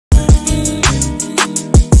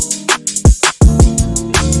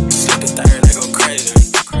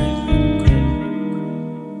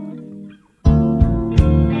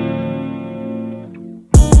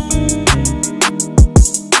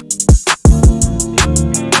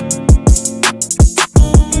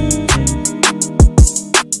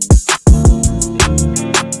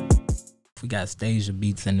got Stasia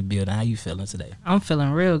Beats in the building. How you feeling today? I'm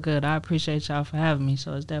feeling real good. I appreciate y'all for having me.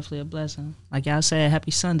 So it's definitely a blessing. Like y'all said,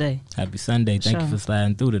 happy Sunday. Happy Sunday. Thank you for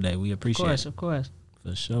sliding through today. We appreciate it. Of course.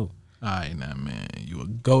 For sure. All right, now, man. You a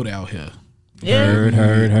goat out here. Yeah.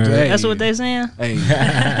 Heard. Hey. That's what they saying? Hey.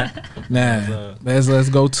 Now, let's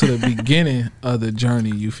go to the beginning of the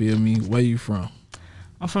journey, you feel me? Where you from?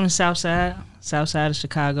 I'm from the south side of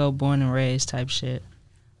Chicago, born and raised type shit.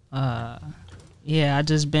 Yeah, I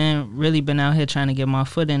just been out here trying to get my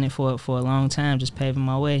foot in it for a long time, just paving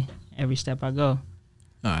my way every step I go. All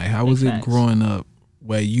right, how was it growing up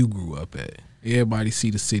where you grew up at? Everybody see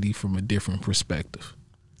the city from a different perspective.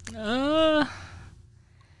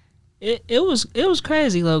 It was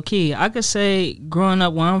crazy, low key. I could say growing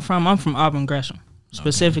up where I'm from Auburn Gresham,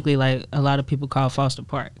 specifically like a lot of people call Foster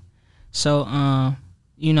Park. So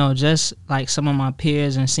you know, just like some of my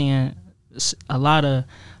peers and seeing a lot of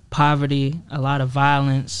poverty, a lot of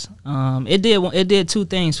violence, it did two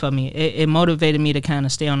things for me. It motivated me to kind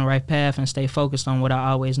of stay on the right path and stay focused on what I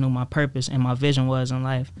always knew my purpose and my vision was in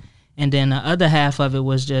life. And then the other half of it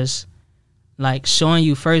was just like showing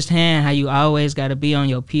you firsthand how you always got to be on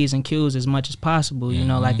your P's and Q's as much as possible. You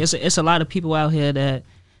know, like it's a lot of people out here that,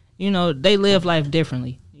 you know, they live life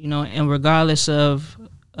differently, you know, and regardless of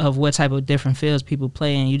what type of different fields people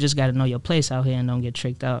play in, you just got to know your place out here and don't get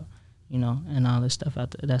tricked out, you know, and all this stuff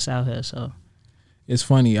that's out here. So it's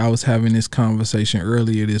funny. I was having this conversation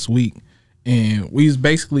earlier this week, and we was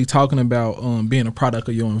basically talking about being a product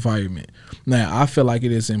of your environment. Now, I feel like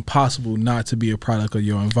it is impossible not to be a product of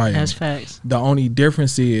your environment. That's facts. The only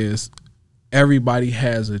difference is everybody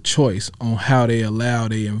has a choice on how they allow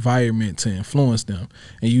their environment to influence them.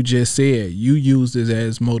 And you just said you used it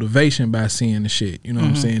as motivation by seeing the shit. You know what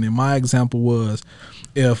I'm saying? And my example was,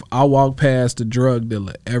 if I walk past the drug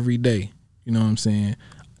dealer every day, you know what I'm saying,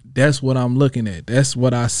 that's what I'm looking at. That's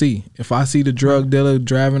what I see. If I see the drug dealer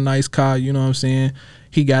driving a nice car, you know what I'm saying,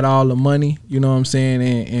 he got all the money, you know what I'm saying,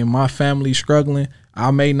 and my family struggling,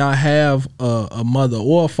 I may not have a mother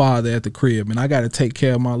or a father at the crib, and I got to take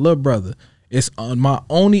care of my little brother. It's my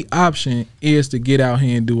only option is to get out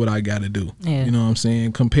here and do what I got to do. Yeah. You know what I'm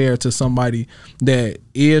saying? Compared to somebody that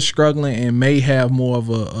is struggling and may have more of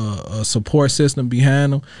a support system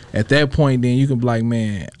behind them. At that point, then you can be like,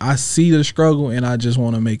 man, I see the struggle and I just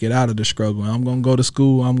want to make it out of the struggle. I'm going to go to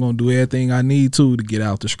school. I'm going to do everything I need to get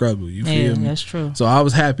out the struggle. You feel me? That's true. So I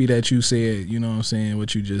was happy that you said, you know what I'm saying,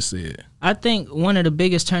 what you just said. I think one of the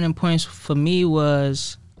biggest turning points for me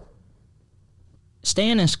was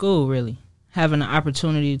staying in school, really. Having the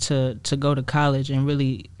opportunity to go to college and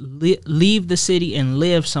really leave the city and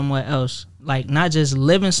live somewhere else. Like, not just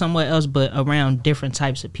living somewhere else, but around different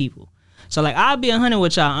types of people. So, like, I'll be 100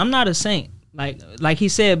 with y'all. I'm not a saint. Like he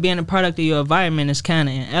said, being a product of your environment is kind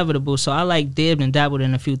of inevitable. So I like dibbed and dabbled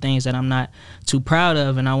in a few things that I'm not too proud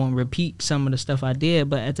of, and I won't repeat some of the stuff I did.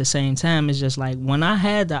 But at the same time, it's just like when I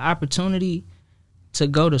had the opportunity to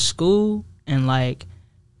go to school and, like,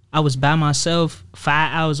 I was by myself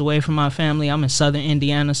 5 hours away from my family. I'm in southern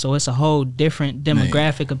Indiana, so it's a whole different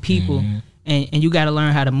demographic of people. And you got to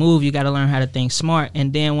learn how to move. You got to learn how to think smart.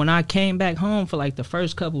 And then when I came back home for, like, the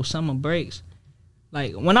first couple summer breaks,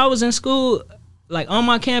 like, when I was in school, like, on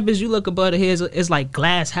my campus, you look above the heads, it's like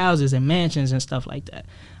glass houses and mansions and stuff like that.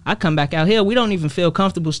 I come back out here, we don't even feel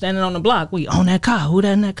comfortable standing on the block. We own that car. Who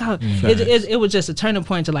that in that car? It was just a turning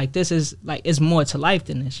point to, like, this is, like, it's more to life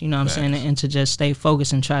than this, you know what I'm saying? And to just stay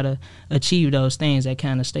focused and try to achieve those things that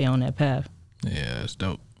kind of stay on that path. Yeah, that's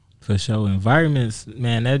dope. For sure. Environments,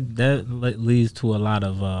 man, that leads to a lot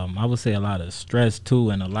of, I would say a lot of stress too,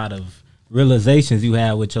 and a lot of realizations you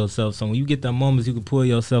have with yourself. So when you get the moments you can pull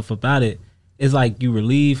yourself up out it, it's like you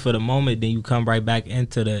relieve for the moment, then you come right back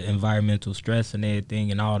into the environmental stress and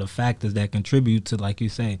everything and all the factors that contribute to, like you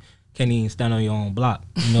say, can't even stand on your own block.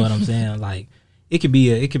 You know what I'm saying? Like, it could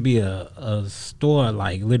be a store,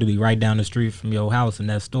 like, literally right down the street from your house,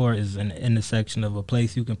 and that store is an intersection of a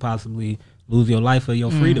place you can possibly lose your life or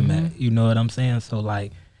your freedom at. You know what I'm saying? So,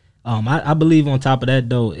 like, I believe on top of that,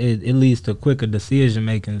 though, it leads to quicker decision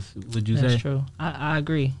makings, would you say? That's true. I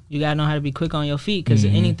agree. You got to know how to be quick on your feet, because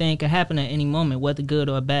anything can happen at any moment, whether good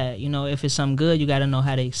or bad. You know, if it's something good, you got to know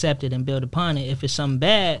how to accept it and build upon it. If it's something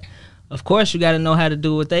bad, of course, you got to know how to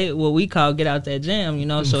do what we call get out that jam, you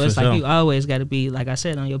know? So it's like you always got to be, like I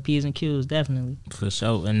said, on your P's and Q's, definitely. For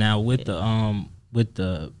sure. And now with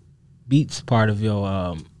the beats part of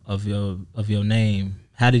your name,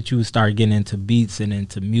 how did you start getting into beats and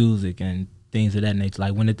into music and things of that nature?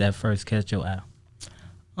 Like, when did that first catch your eye?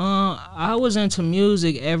 I was into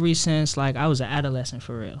music ever since like I was an adolescent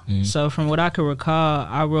for real. So from what I could recall,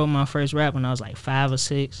 I wrote my first rap when I was like 5 or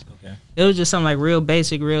 6. Okay. It was just something like real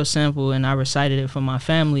basic, real simple, and I recited it for my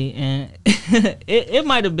family, and it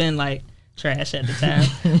might have been like trash at the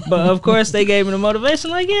time, but of course they gave me the motivation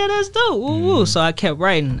like, yeah, that's dope, woo woo. So I kept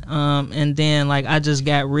writing, and then like I just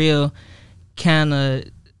got real kind of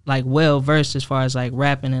like well versed as far as like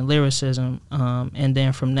rapping and lyricism, and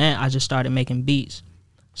then from that I just started making beats.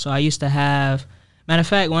 So I used to have, matter of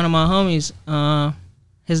fact, one of my homies,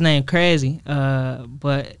 his name Crazy,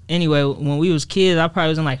 but anyway, when we was kids, I probably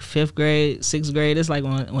was in like 5th grade, 6th grade. It's like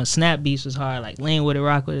when Snap Beats was hard, like Lean With It,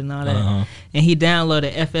 Rock With It and all that. And he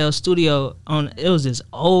downloaded FL Studio on, it was this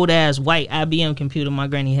old ass white IBM computer my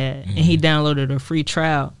granny had, and he downloaded a free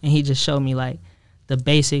trial, and he just showed me like the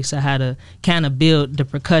basics of how to kind of build the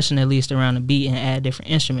percussion at least around the beat and add different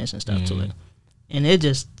instruments and stuff to it. And it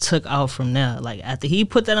just took off from there. Like after he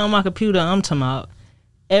put that on my computer, I'm talking about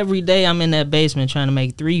every day I'm in that basement trying to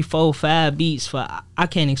make 3, 4, 5 beats for I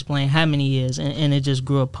can't explain how many years, and it just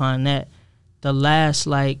grew upon that. The last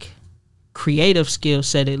like creative skill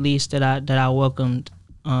set at least that I welcomed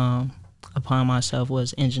upon myself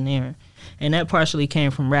was engineering, and that partially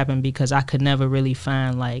came from rapping because I could never really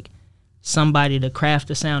find like somebody to craft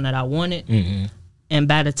the sound that I wanted. And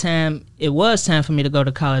by the time it was time for me to go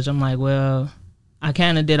to college, I'm like, well, I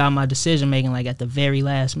kind of did all my decision making like at the very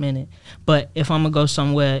last minute. But if I'm gonna go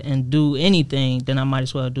somewhere and do anything, then I might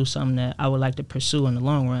as well do something that I would like to pursue in the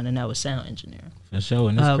long run, and that was sound engineering. For sure,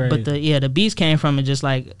 and that's crazy. But the beats came from it, just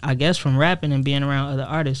like I guess from rapping and being around other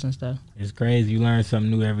artists and stuff. It's crazy. You learn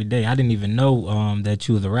something new every day. I didn't even know that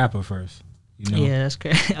you was a rapper first. You know? Yeah, that's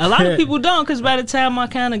crazy. A lot of people don't, because by the time I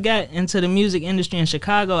kind of got into the music industry in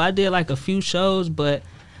Chicago, I did like a few shows, but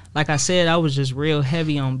like I said, I was just real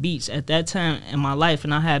heavy on beats at that time in my life,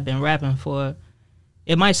 and I had been rapping for,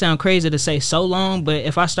 it might sound crazy to say so long, but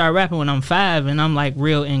if I start rapping when I'm 5 and I'm like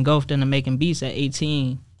real engulfed into making beats at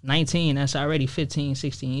 18, 19, that's already 15,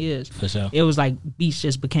 16 years. For sure. It was like beats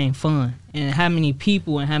just became fun, and how many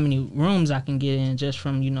people and how many rooms I can get in just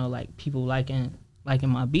from, you know, like people liking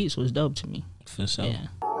my beats was dope to me. For sure. Yeah.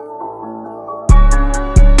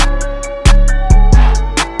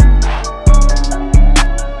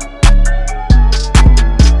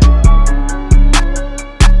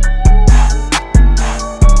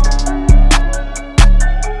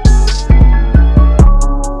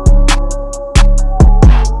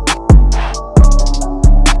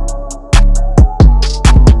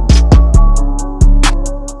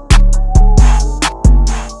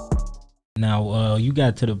 Now, you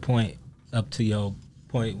got to the point, up to your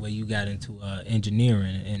point where you got into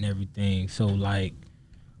engineering and everything. So, like,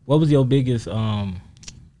 what was your biggest,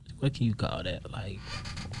 what can you call that? Like,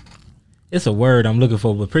 it's a word I'm looking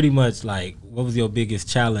for, but pretty much, like, what was your biggest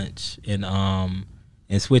challenge in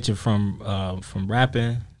switching from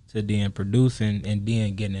rapping to then producing and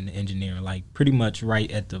then getting into engineering? Like, pretty much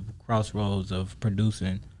right at the crossroads of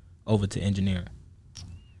producing over to engineering.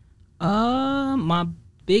 My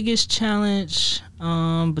biggest challenge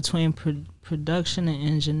between production and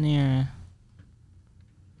engineering,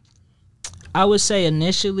 I would say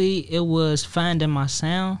initially it was finding my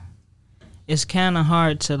sound. It's kind of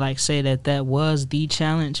hard to like say that was the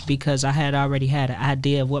challenge, because I had already had an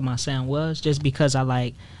idea of what my sound was, just because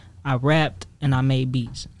I rapped and I made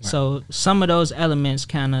beats. Right. So some of those elements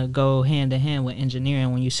kind of go hand in hand with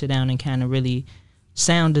engineering when you sit down and kind of really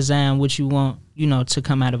sound design what you want, you know, to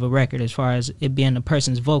come out of a record. As far as it being the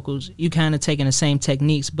person's vocals, you kind of taking the same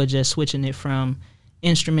techniques but just switching it from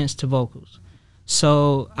instruments to vocals.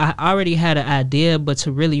 So I already had an idea, but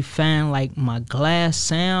to really find like my glass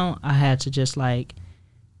sound, I had to just like,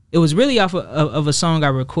 it was really off of a song I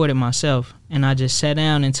recorded myself, and I just sat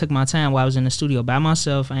down and took my time while I was in the studio by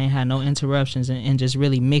myself. I ain't had no interruptions, and just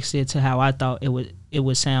really mixed it to how I thought it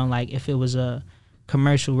would sound like if it was a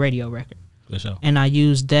commercial radio record. For sure. And I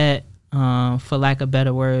used that, for lack of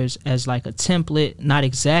better words, as like a template, not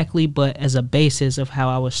exactly, but as a basis of how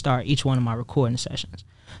I would start each one of my recording sessions.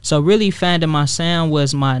 So really finding my sound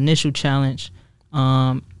was my initial challenge.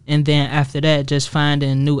 And then after that, just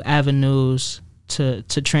finding new avenues to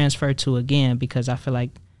transfer to again, because I feel like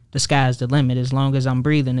the sky's the limit. As long as I'm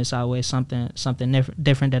breathing, it's always something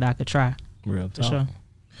different that I could try. Real talk. For sure.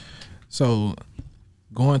 So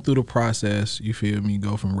going through the process, you feel me,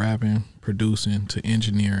 go from rapping, producing to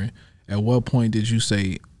engineering. At what point did you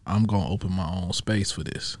say, I'm going to open my own space for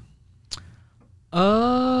this?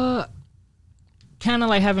 Kind of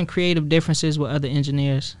like having creative differences with other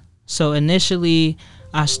engineers. So initially,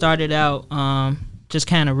 I started out just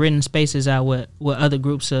kind of renting spaces out with other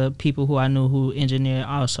groups of people who I knew who engineered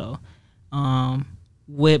also.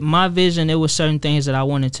 with my vision, there was certain things that I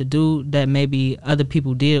wanted to do that maybe other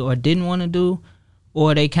people did or didn't want to do,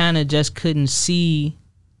 or they kind of just couldn't see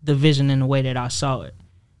the vision in the way that I saw it.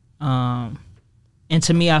 And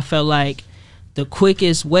to me, I felt like the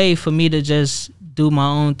quickest way for me to just do my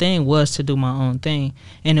own thing was to do my own thing.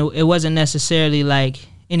 And it wasn't necessarily like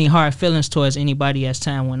any hard feelings towards anybody as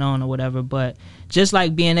time went on or whatever, but just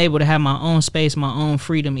like being able to have my own space, my own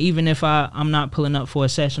freedom, even if I'm not pulling up for a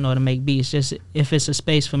session or to make beats, just if it's a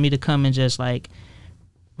space for me to come and just like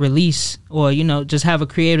release, or, you know, just have a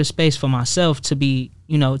creative space for myself to be,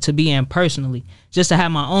 you know, to be in personally, just to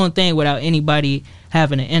have my own thing without anybody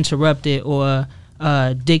having to interrupt it or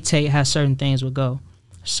dictate how certain things would go.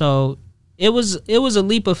 So it was a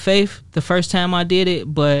leap of faith the first time I did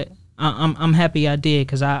it, but I'm happy I did,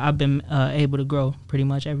 because I've been able to grow pretty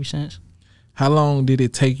much ever since. How long did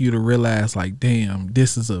it take you to realize, like, damn,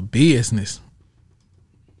 this is a business?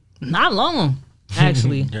 Not long,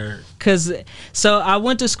 actually. So I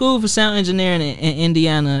went to school for sound engineering in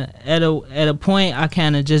Indiana. At a point, I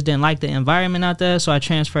kind of just didn't like the environment out there, so I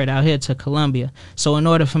transferred out here to Columbia. So in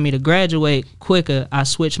order for me to graduate quicker, I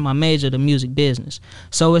switched my major to music business.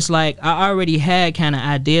 So it's like I already had kind of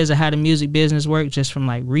ideas of how the music business worked just from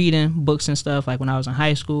like reading books and stuff, like when I was in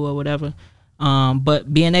high school or whatever.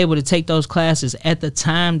 But being able to take those classes at the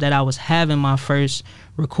time that I was having my first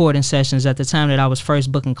recording sessions, at the time that I was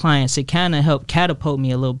first booking clients, it kind of helped catapult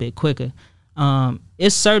me a little bit quicker.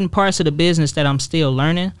 It's certain parts of the business that I'm still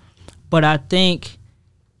learning, but I think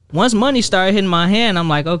once money started hitting my hand, I'm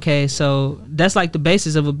like, okay, so that's like the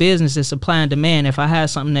basis of a business is supply and demand. If I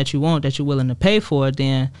have something that you want, that you're willing to pay for,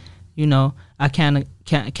 then, you know, I kind of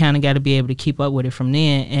got to be able to keep up with it from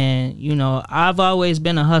then. And, you know, I've always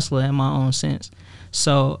been a hustler in my own sense.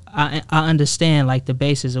 So I understand like the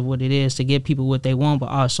basis of what it is to get people what they want, but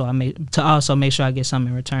also to also make sure I get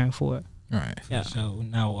something in return for it. All right. Yeah. So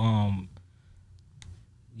now,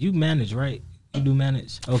 you manage, right? You do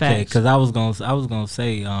manage. Okay. Because I was gonna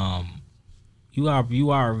say, you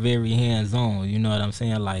are very hands on. You know what I'm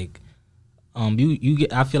saying? Like, you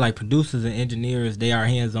get. I feel like producers and engineers, they are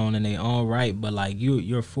hands on in their own right, but like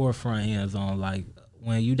you're forefront hands on. Like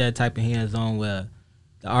when you that type of hands on where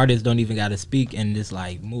the artists don't even got to speak, and it's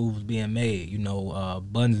like moves being made, you know,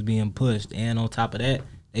 buttons being pushed, and on top of that,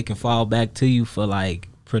 they can fall back to you for like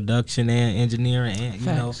production and engineering, and you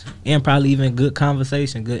know, and probably even good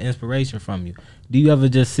conversation, good inspiration from you. Do you ever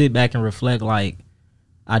just sit back and reflect like,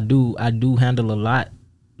 I do handle a lot,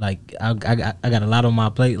 like I got a lot on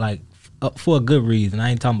my plate, like for a good reason.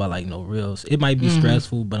 I ain't talking about like no reals. It might be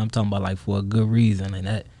stressful, but I'm talking about like for a good reason, and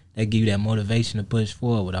that give you that motivation to push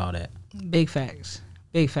forward with all that. Big facts.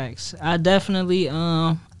 Big facts. I definitely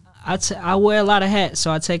I wear a lot of hats,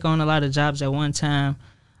 so I take on a lot of jobs at one time.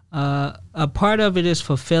 A part of it is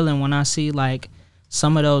fulfilling when I see like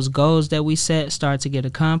some of those goals that we set start to get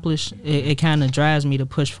accomplished. It kind of drives me to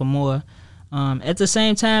push for more. At the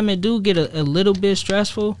same time, it do get a little bit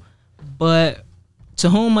stressful, but to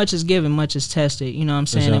whom much is given, much is tested. You know what I'm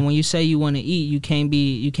saying? Sure. And when you say you want to eat, you can't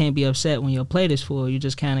be upset when your plate is full. You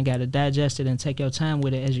just kind of got to digest it and take your time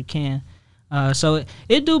with it as you can. So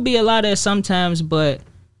it do be a lot of it sometimes, but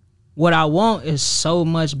what I want is so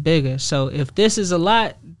much bigger. So if this is a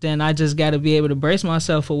lot, then I just got to be able to brace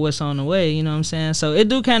myself for what's on the way. You know what I'm saying? So it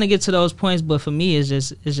do kind of get to those points, but for me, it's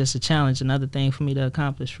just a challenge, another thing for me to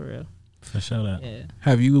accomplish for real. For sure. That. Yeah.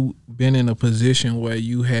 Have you been in a position where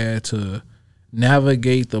you had to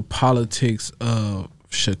navigate the politics of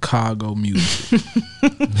Chicago music?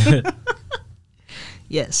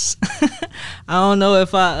 Yes. I don't know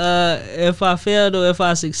if I failed or if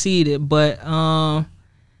I succeeded, but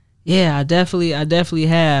yeah, I definitely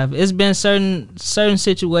have. It's been certain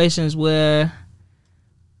situations where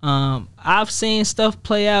I've seen stuff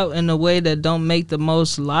play out in a way that don't make the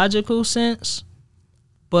most logical sense,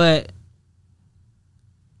 but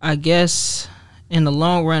I guess in the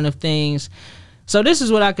long run of things. So this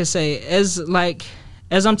is what I could say. As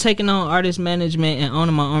I'm taking on artist management and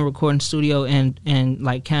owning my own recording studio and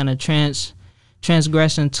like kind of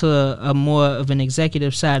transgressing to a more of an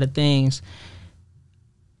executive side of things,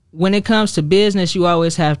 when it comes to business, you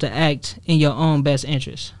always have to act in your own best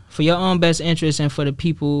interest. For your own best interest and for the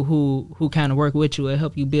people who kind of work with you and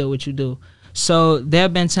help you build what you do. So there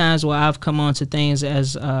have been times where I've come on to things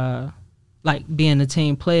as like being a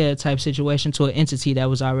team player type situation to an entity that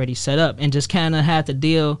was already set up, and just kind of had to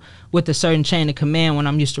deal with a certain chain of command when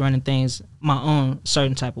I'm used to running things my own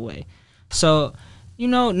certain type of way. So, you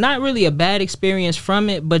know, not really a bad experience from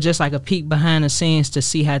it, but just like a peek behind the scenes to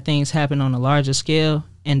see how things happen on a larger scale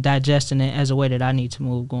and digesting it as a way that I need to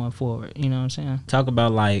move going forward. You know what I'm saying? Talk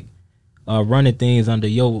about like running things under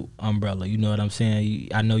your umbrella. You know what I'm saying?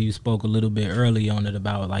 I know you spoke a little bit early on it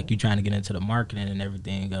about like you trying to get into the marketing and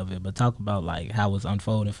everything of it, but talk about like how it's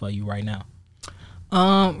unfolding for you right now.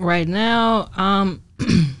 Right now,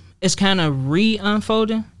 it's kind of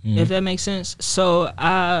re-unfolding, if that makes sense. So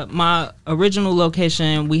my original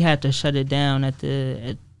location, we had to shut it down at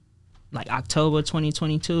like October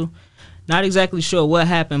 2022. Not exactly sure what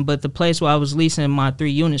happened, but the place where I was leasing my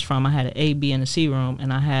 3 units from, I had an A, B, and a C room,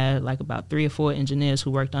 and I had like about 3 or 4 engineers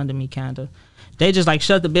who worked under me, kinda. They just like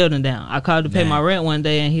shut the building down. I called to pay my rent one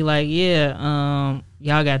day, and he like, yeah,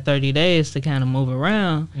 y'all got 30 days to kind of move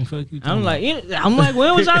around. I'm like,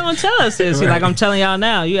 when was y'all gonna tell us this? He's like, I'm telling y'all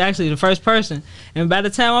now. You actually the first person. And by the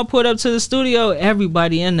time I pulled up to the studio,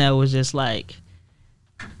 everybody in there was just like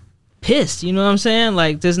pissed. You know what I'm saying?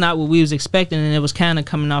 Like, this is not what we was expecting, and it was kind of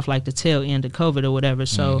coming off like the tail end of COVID or whatever.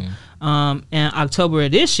 So, in October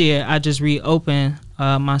of this year, I just reopened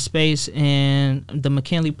my space in the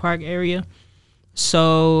McKinley Park area.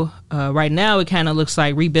 So right now it kind of looks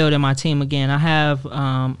like rebuilding my team again. I have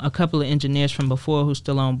a couple of engineers from before who's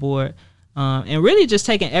still on board, and really just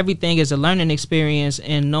taking everything as a learning experience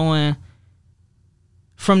and knowing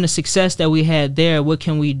from the success that we had there, what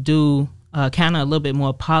can we do kind of a little bit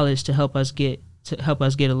more polished to help us get a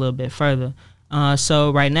little bit further.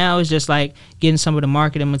 So right now it's just like getting some of the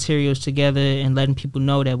marketing materials together and letting people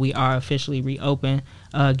know that we are officially reopened,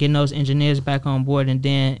 getting those engineers back on board, and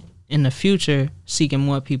then in the future, seeking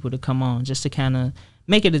more people to come on just to kind of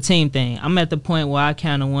make it a team thing. I'm at the point where I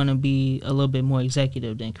kind of want to be a little bit more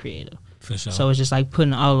executive than creative. For sure. So it's just like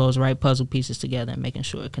putting all those right puzzle pieces together and making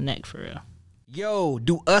sure it connect for real. Yo,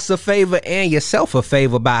 do us a favor and yourself a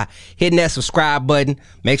favor by hitting that subscribe button.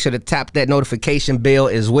 Make sure to tap that notification bell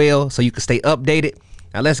as well so you can stay updated.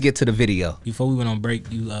 Now let's get to the video. Before we went on break,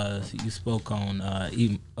 you spoke on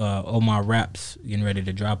Omar Raps getting ready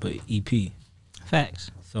to drop an EP.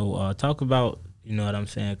 Facts. So talk about, you know what I'm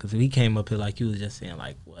saying, because he came up here like you was just saying,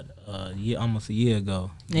 like what, almost a year ago.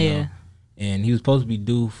 You know? And he was supposed to be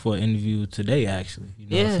due for an interview today, actually. You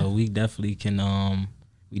know? Yeah. So we definitely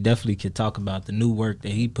can talk about the new work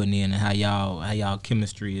that he putting in and how y'all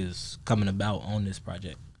chemistry is coming about on this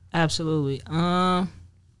project. Absolutely.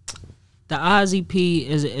 The Oz EP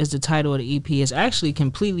is the title of the EP. It's actually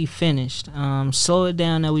completely finished. Slow It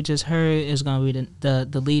Down that we just heard is gonna be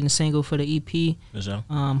the leading single for the EP. For sure.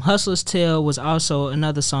 Hustler's Tale was also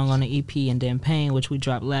another song on the EP, and then Pain, which we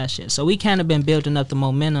dropped last year. So we kind of been building up the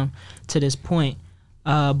momentum to this point,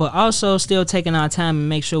 but also still taking our time and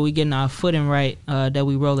make sure we getting our footing right, that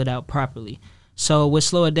we roll it out properly. So with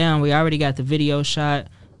Slow It Down, we already got the video shot.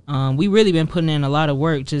 We really been putting in a lot of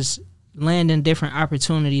work, just landing different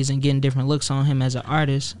opportunities and getting different looks on him as an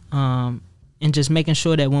artist, and just making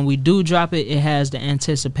sure that when we do drop it, it has the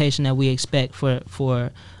anticipation that we expect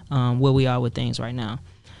for where we are with things right now.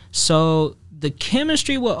 So the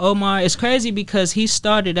chemistry with Omar is crazy because he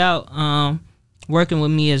started out working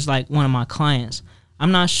with me as like one of my clients.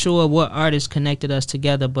 I'm not sure what artist connected us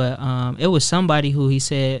together, but it was somebody who he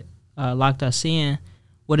said locked us in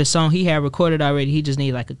with a song he had recorded already. He just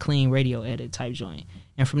needed like a clean radio edit type joint.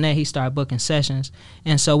 And from there, he started booking sessions.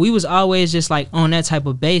 And so we was always just like on that type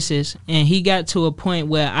of basis. And he got to a point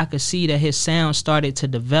where I could see that his sound started to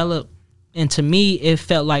develop. And to me, it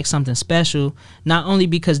felt like something special. Not only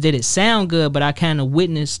because did it sound good, but I kind of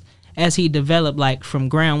witnessed as he developed, like from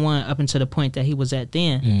ground one up until the point that he was at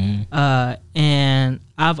then. And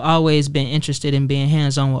I've always been interested in being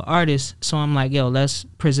hands-on with artists. So I'm like, yo, let's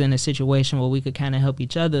present a situation where we could kind of help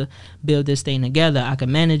each other build this thing together. I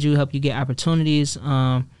can manage you, help you get opportunities,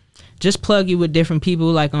 just plug you with different people,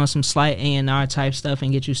 like on some slight A&R type stuff,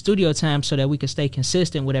 and get you studio time so that we can stay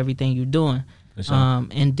consistent with everything you're doing. Sure.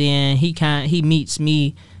 And then he meets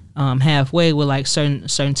me halfway with like certain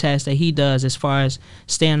tasks that he does as far as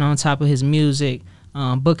staying on top of his music,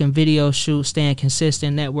 booking video shoots, staying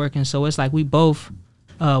consistent, networking. So it's like we both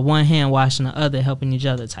one hand washing the other, helping each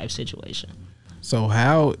other type situation. So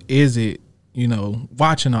how is it,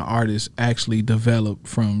 watching an artist actually develop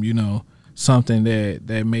from, something that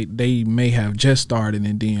they may have just started,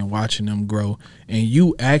 and then watching them grow, and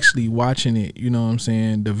you actually watching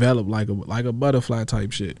it, develop like a butterfly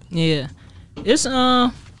type shit? Yeah.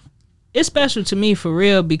 It's special to me for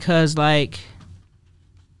real because like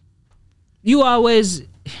you always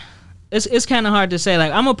it's kind of hard to say.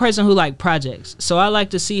 Like I'm a person who like projects, so I like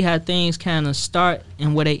to see how things kind of start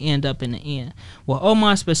and where they end up in the end. Well,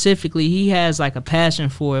 Omar specifically, he has like a passion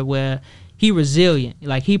for it where he resilient,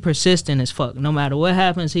 like he persistent as fuck. No matter what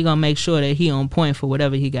happens, he gonna make sure that he on point for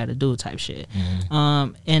whatever he got to do, type shit.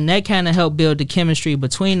 And that kind of helped build the chemistry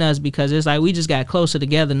between us, because it's like we just got closer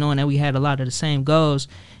together, knowing that we had a lot of the same goals,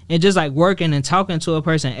 and just like working and talking to a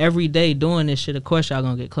person every day doing this shit. Of course, y'all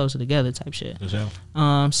gonna get closer together, type shit. For sure.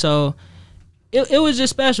 So it was just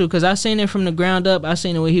special, because I seen it from the ground up. I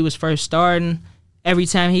seen it when he was first starting. Every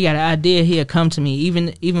time he got an idea, he'd come to me,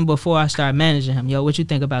 even before I started managing him. Yo, what you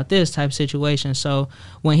think about this type situation? So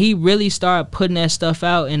when he really started putting that stuff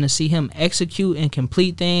out, and to see him execute and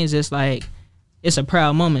complete things, it's like, it's a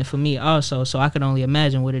proud moment for me also. So I could only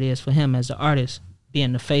imagine what it is for him as an artist,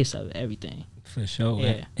 being the face of everything. For sure.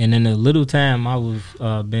 Yeah. And in the little time I was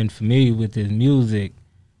been familiar with his music,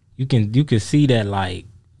 you can see that, like,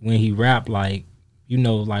 when he rap, like, you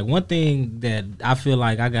know, like, one thing that I feel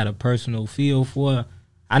like I got a personal feel for,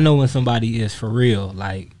 I know when somebody is for real.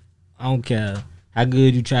 Like, I don't care how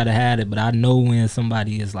good you try to hide it, but I know when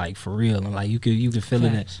somebody is, like, for real. And, like, you can feel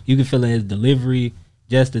it. You can feel in his delivery,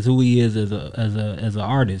 just as who he is as an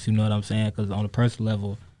artist. You know what I'm saying? Because on a personal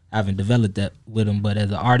level, I haven't developed that with him, but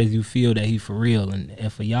as an artist, you feel that he's for real.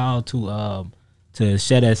 And for y'all to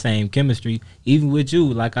share that same chemistry, even with you,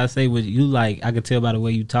 like I say with you, like, I could tell by the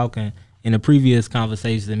way you talking. In the previous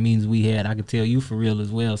conversations and meetings we had, I could tell you for real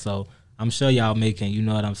as well. So I'm sure y'all making, you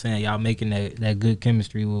know what I'm saying, y'all making that good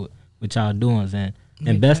chemistry with y'all doings, and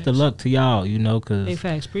best of luck to y'all, you know, cause Big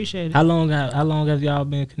facts, appreciate it. how long have y'all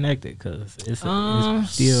been connected? Cause it's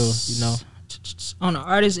still, you know, on the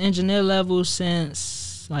artist engineer level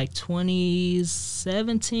since like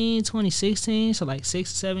 2017, 2016, so like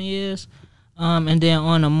 6 to 7 years. And then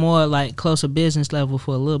on a more like closer business level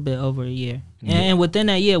for a little bit over a year. And within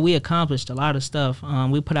that year, we accomplished a lot of stuff.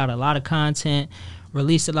 We put out a lot of content,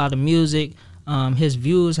 released a lot of music. His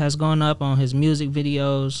views has gone up on his music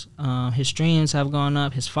videos. His streams have gone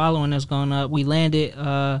up. His following has gone up. We landed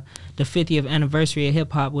the 50th anniversary of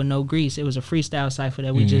hip hop with No Grease. It was a freestyle cipher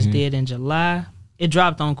that we just did in July. It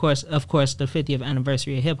dropped on, of course, the 50th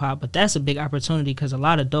anniversary of hip hop, but that's a big opportunity because a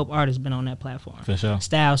lot of dope artists been on that platform. For sure.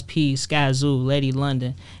 Styles P, Sky Zoo, Lady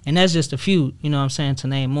London, and that's just a few. You know what I'm saying, to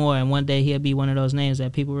name more. And one day he'll be one of those names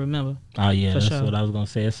that people remember. Oh yeah, that's sure. what I was gonna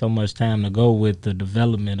say. It's so much time to go with the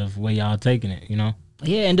development of where y'all taking it. You know.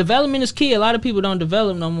 Yeah, and development is key. A lot of people don't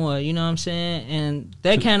develop no more. You know what I'm saying, and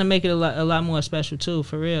that kind of make it a lot more special too.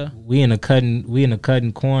 For real. We in the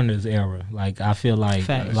cutting corners era. Like I feel like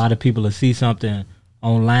Facts. a lot of people will see something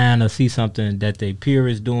online or see something that they peer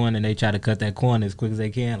is doing, and they try to cut that corner as quick as they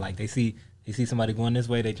can. Like they see somebody going this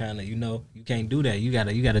way, they trying to, you know, you can't do that. You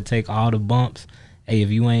gotta take all the bumps. Hey, if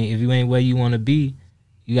you ain't where you want to be,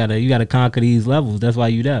 you gotta conquer these levels. That's why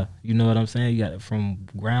you there. You know what I'm saying? You got it from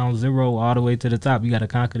ground zero all the way to the top. You gotta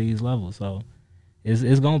conquer these levels. So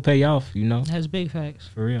it's gonna pay off. You know. That's big facts.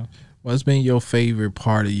 For real. What's been your favorite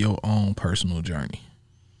part of your own personal journey?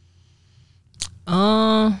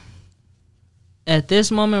 At this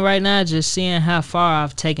moment right now, just seeing how far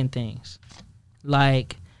I've taken things.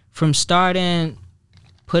 Like, from starting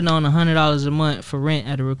putting on $100 a month for rent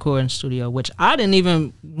at a recording studio, which I didn't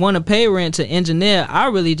even want to pay rent to engineer. I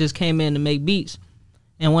really just came in to make beats.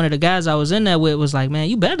 And one of the guys I was in there with was like, man,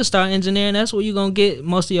 you better start engineering. That's where you're going to get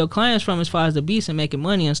most of your clients from as far as the beats and making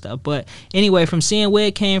money and stuff. But anyway, from seeing where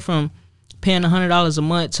it came from, paying $100 a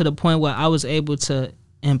month to the point where I was able to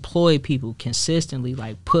employ people consistently,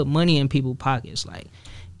 like put money in people's pockets, like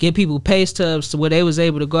get people pay stubs to where they was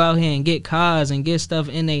able to go out here and get cars and get stuff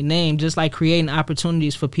in their name, just like creating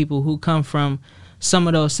opportunities for people who come from some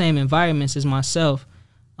of those same environments as myself.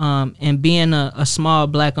 And being a small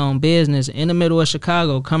black-owned business in the middle of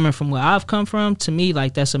Chicago, coming from where I've come from, to me,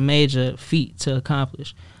 like, that's a major feat to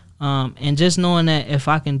accomplish. And just knowing that if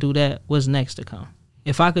I can do that, what's next to come?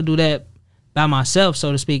 If I could do that by myself,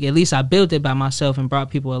 so to speak, at least I built it by myself and brought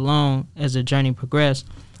people along as the journey progressed.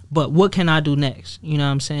 But what can I do next? You know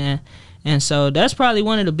what I'm saying? And so that's probably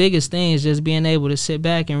one of the biggest things, just being able to sit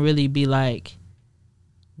back and really be like,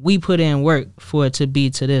 we put in work for it to be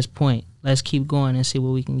to this point. Let's keep going and see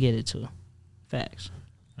what we can get it to. Facts.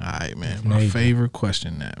 All right, man. My favorite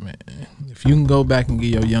question now, man. If you can go back and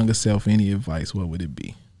give your younger self any advice, what would it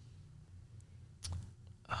be?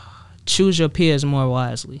 Choose your peers more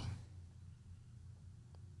wisely.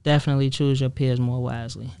 Definitely choose your peers more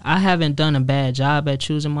wisely. I haven't done a bad job at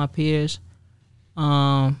choosing my peers.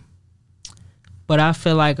 But I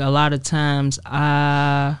feel like a lot of times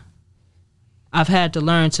I've had to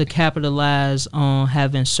learn to capitalize on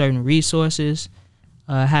having certain resources,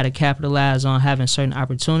 how to capitalize on having certain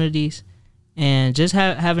opportunities, and just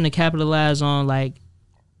having to capitalize on like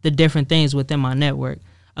the different things within my network.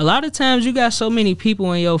 A lot of times you got so many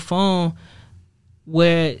people in your phone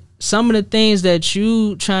where some of the things that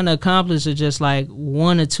you trying to accomplish are just like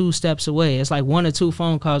 1 or 2 steps away. It's like 1 or 2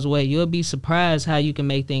 phone calls away. You'll be surprised how you can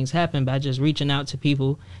make things happen by just reaching out to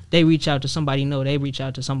people. They reach out to somebody know, they reach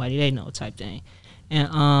out to somebody they know type thing.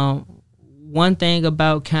 And one thing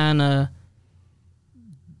about kind of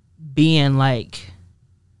being like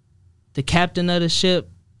the captain of the ship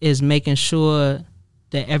is making sure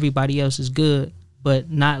that everybody else is good,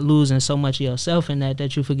 but not losing so much of yourself in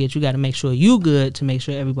that you forget you got to make sure you good to make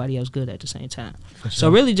sure everybody else good at the same time. Sure.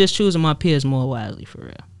 So really just choosing my peers more wisely, for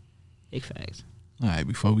real. Big facts. All right,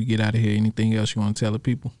 before we get out of here, anything else you want to tell the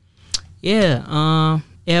people? Yeah,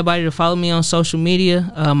 everybody to follow me on social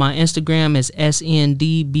media. My Instagram is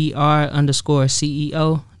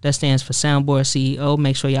SNDBR_CEO. That stands for Soundboard CEO.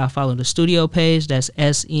 Make sure y'all follow the studio page. That's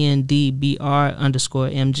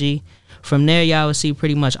SNDBR_MG. From there, y'all will see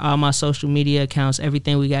pretty much all my social media accounts,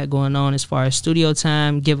 everything we got going on as far as studio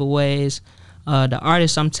time, giveaways, the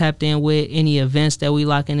artists I'm tapped in with, any events that we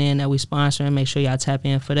locking in, that we sponsoring. Make sure y'all tap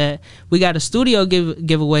in for that. We got a studio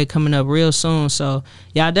giveaway coming up real soon, so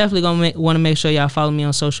y'all definitely gonna want to make sure y'all follow me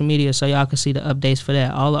on social media so y'all can see the updates for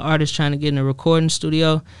that. All the artists trying to get in the recording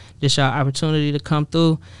studio, this y'all opportunity to come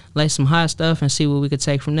through, lay some hot stuff, and see what we could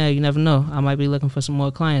take from there. You never know. I might be looking for some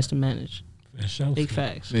more clients to manage. Big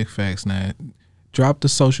facts. Big facts. Now, drop the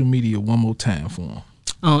social media one more time for them.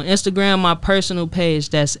 On Instagram, my personal page,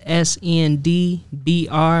 that's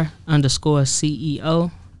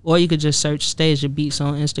SNDBR_CEO. Or you could just search Stasia Beats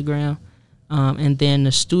on Instagram. And then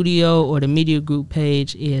the studio or the media group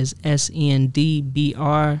page is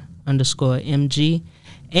SNDBR_MG.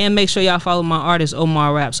 And make sure y'all follow my artist,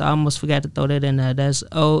 Omar Raps. I almost forgot to throw that in there. That's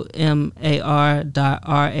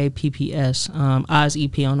OMAR.RAPPS. Oz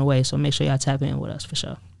EP on the way. So make sure y'all tap in with us for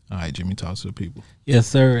sure. All right, Jimmy, talk to the people. Yes,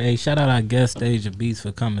 sir. Hey, shout out our guest, Stasia Beats,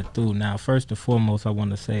 for coming through. Now, first and foremost, I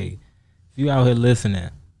want to say, if you out here listening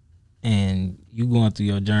and you going through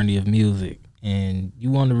your journey of music and you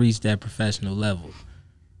want to reach that professional level,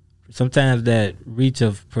 sometimes that reach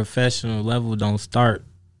of professional level don't start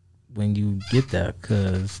when you get there,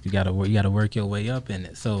 because you gotta work your way up in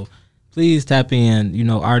it. So please tap in,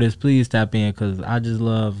 artists, please tap in, because I just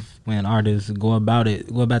love when artists go about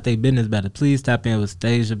their business better. Please tap in with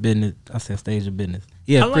Stasia Business. I said Stasia Business.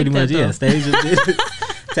 Yeah, like pretty much. Though. Yeah, Stasia Business.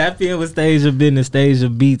 Tap in with Stasia Business,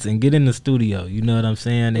 Stasia Beats, and get in the studio. You know what I'm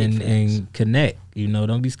saying? And connect.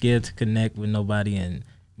 Don't be scared to connect with nobody and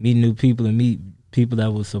meet new people and meet people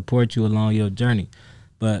that will support you along your journey.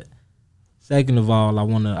 But second of all, I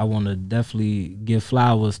wanna definitely give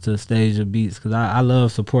flowers to Stasia Beats, because I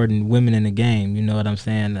love supporting women in the game. You know what I'm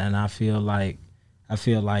saying? And I feel like it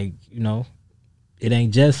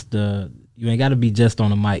ain't just you ain't got to be just on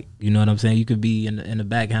the mic. You know what I'm saying? You could be in the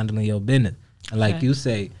back handling your business. And like you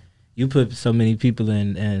say, you put so many people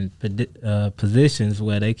in positions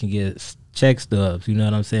where they can get check stubs. You know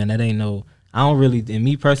what I'm saying? That ain't no. I don't really, and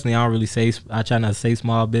me personally, I don't really say. I try not to say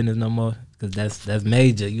small business no more, because that's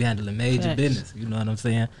major. You handling major business. You know what I'm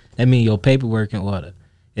saying? That mean your paperwork in order.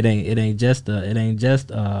 It ain't just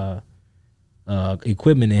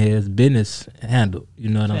equipment in here. It's business handled. You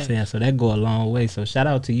know what I'm saying? So that go a long way. So shout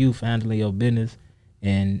out to you for handling your business,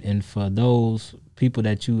 and for those people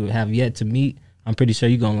that you have yet to meet, I'm pretty sure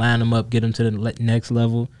you're gonna line them up, get them to the next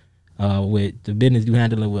level. With the business you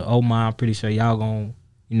handling with Omar, I'm pretty sure y'all gonna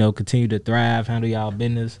continue to thrive, handle y'all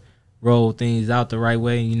business, roll things out the right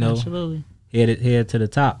way. Absolutely. Head to the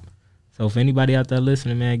top. So if anybody out there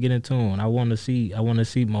listening, man, get in tune. I want to see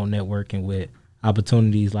more networking with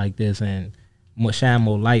opportunities like this, and shine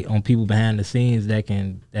more light on people behind the scenes that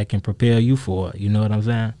can prepare you for it. You know what I'm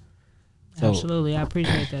saying? So, absolutely, I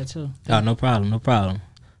appreciate that too. Oh, no problem,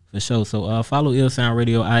 for sure. So follow Ill Sound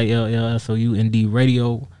Radio, ILLSOUND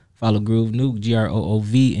Radio. Follow Groove Nuke,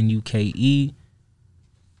 GROOVNUKE.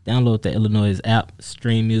 Download the iLLANOiZE app.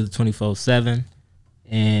 Stream music 24/7,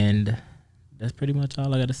 and that's pretty much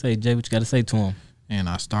all I got to say. Jay, what you got to say to him? And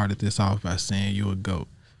I started this off by saying you're a GOAT.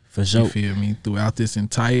 For sure. You feel me? Throughout this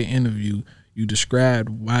entire interview, you described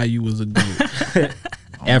why you was a GOAT.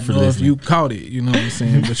 I don't know if you caught it, you know what I'm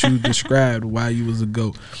saying? But you described why you was a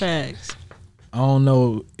GOAT. Facts. I don't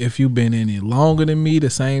know if you've been in it longer than me, the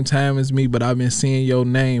same time as me, but I've been seeing your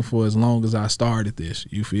name for as long as I started this.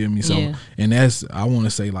 You feel me? So, and that's, I want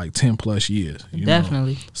to say, like 10 plus years.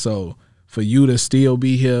 Definitely. So for you to still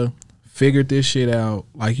be here, figured this shit out,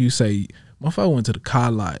 like you say, motherfucker went to the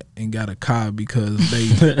car lot and got a car because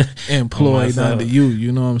they employed under you.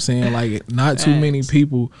 You know what I'm saying? Like, not too many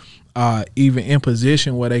people are even in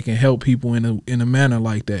position where they can help people in a manner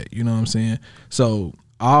like that. You know what I'm saying? So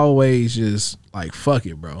always just like, fuck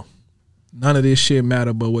it, bro. None of this shit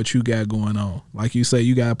matter but what you got going on. Like you say,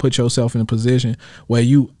 you gotta put yourself in a position where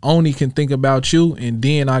you only can think about you, and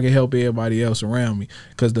then I can help everybody else around me.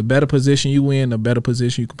 Cause the better position you in, the better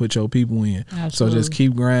position you can put your people in. Absolutely. So just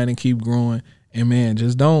keep grinding, keep growing, and man,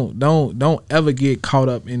 just don't ever get caught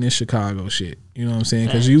up in this Chicago shit. You know what I'm saying?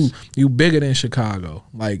 Cause you bigger than Chicago.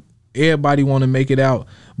 Like everybody want to make it out,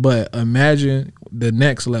 but imagine the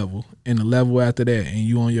next level and the level after that, and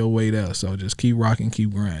you on your way there. So just keep rocking,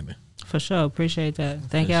 keep grinding. For sure. Appreciate that.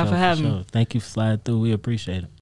 Thank y'all for having me. Thank you for sliding through. We appreciate it.